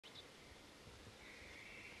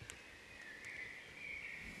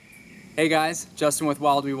Hey guys, Justin with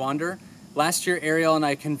Wild We Wander. Last year, Ariel and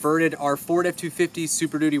I converted our Ford F-250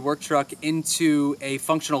 Super Duty work truck into a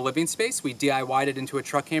functional living space. We DIY'd it into a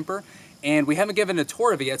truck camper, and we haven't given a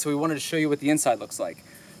tour of it yet, so we wanted to show you what the inside looks like.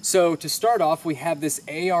 So to start off, we have this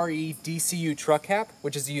ARE DCU truck cap,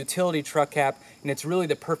 which is a utility truck cap, and it's really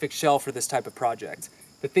the perfect shell for this type of project.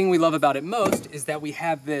 The thing we love about it most is that we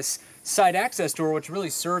have this side access door, which really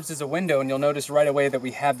serves as a window, and you'll notice right away that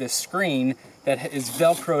we have this screen that is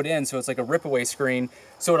Velcroed in, so it's like a rip-away screen.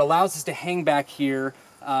 So it allows us to hang back here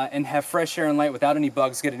and have fresh air and light without any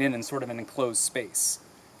bugs getting in sort of an enclosed space.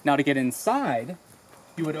 Now to get inside,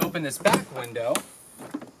 you would open this back window,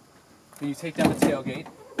 and you take down the tailgate,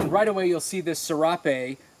 and right away you'll see this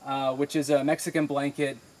serape, which is a Mexican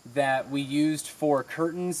blanket that we used for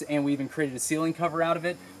curtains, and we even created a ceiling cover out of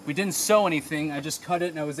it. We didn't sew anything, I just cut it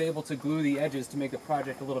and I was able to glue the edges to make the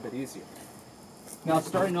project a little bit easier. Now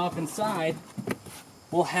starting off inside,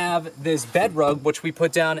 we'll have this bed rug, which we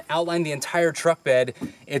put down, outline the entire truck bed.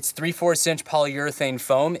 It's 3/4 inch polyurethane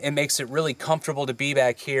foam. It makes it really comfortable to be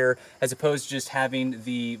back here as opposed to just having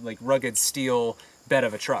the rugged steel bed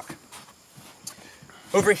of a truck.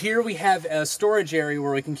 Over here we have a storage area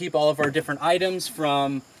where we can keep all of our different items,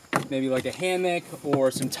 from maybe like a hammock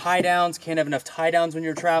or some tie downs. Can't have enough tie downs when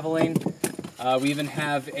you're traveling. We even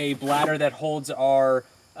have a bladder that holds our,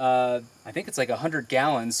 I think it's like 100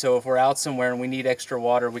 gallons. So if we're out somewhere and we need extra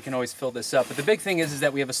water, we can always fill this up. But the big thing is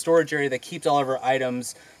that we have a storage area that keeps all of our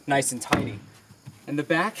items nice and tidy. In the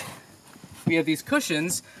back, we have these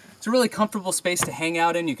cushions. It's a really comfortable space to hang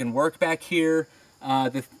out in. You can work back here.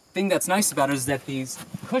 The thing that's nice about it is that these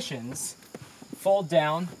cushions fold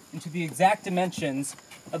down into the exact dimensions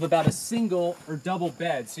of about a single or double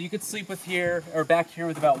bed. So you could sleep with here or back here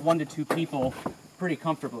with about 1 to 2 people pretty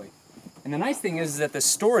comfortably. And the nice thing is that the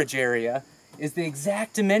storage area is the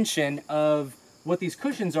exact dimension of what these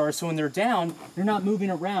cushions are, so when they're down, they're not moving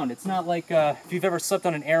around. It's not like if you've ever slept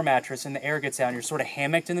on an air mattress and the air gets out and you're sort of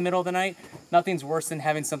hammocked in the middle of the night. Nothing's worse than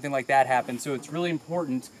having something like that happen, so it's really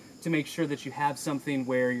important to make sure that you have something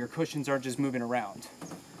where your cushions aren't just moving around.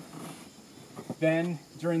 Then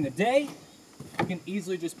during the day, you can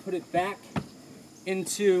easily just put it back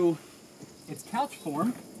into its couch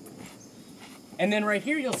form. And then right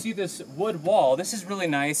here you'll see this wood wall. This is really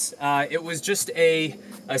nice. It was just a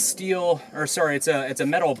steel, or sorry, it's a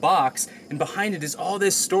metal box, and behind it is all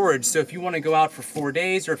this storage. So if you want to go out for 4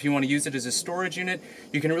 days, or if you want to use it as a storage unit,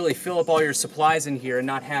 you can really fill up all your supplies in here and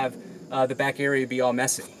not have the back area be all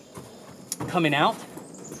messy. Coming out,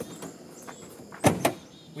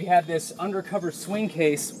 we have this undercover swing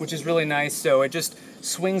case, which is really nice. So it just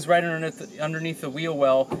swings right underneath the wheel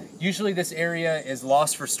well. Usually this area is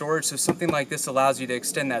lost for storage, so something like this allows you to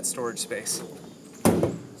extend that storage space.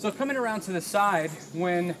 So coming around to the side,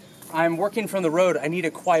 when I'm working from the road, I need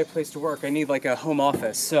a quiet place to work. I need like a home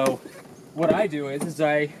office. So what I do is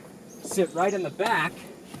I sit right in the back.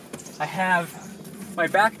 I have my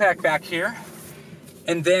backpack back here,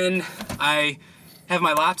 and then I have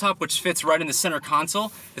my laptop, which fits right in the center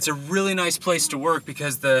console. It's a really nice place to work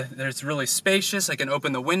because it's really spacious. I can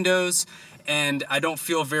open the windows and I don't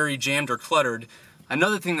feel very jammed or cluttered.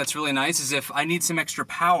 Another thing that's really nice is if I need some extra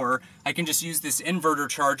power, I can just use this inverter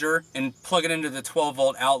charger and plug it into the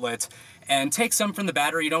 12-volt outlet and take some from the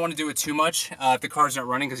battery. You don't want to do it too much if the car's not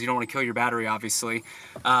running, because you don't want to kill your battery, obviously.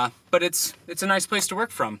 But it's a nice place to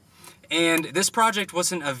work from. And this project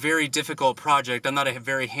wasn't a very difficult project. I'm not a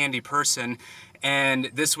very handy person,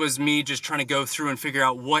 and this was me just trying to go through and figure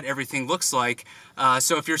out what everything looks like.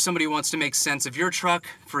 So if you're somebody who wants to make sense of your truck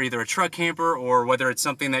for either a truck camper, or whether it's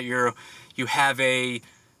something that you have a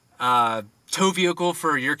tow vehicle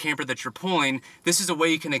for your camper that you're pulling, this is a way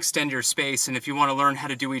you can extend your space. And if you want to learn how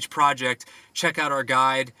to do each project, check out our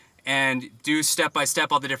guide and do step by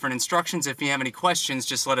step all the different instructions. If you have any questions,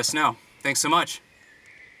 just let us know. Thanks so much.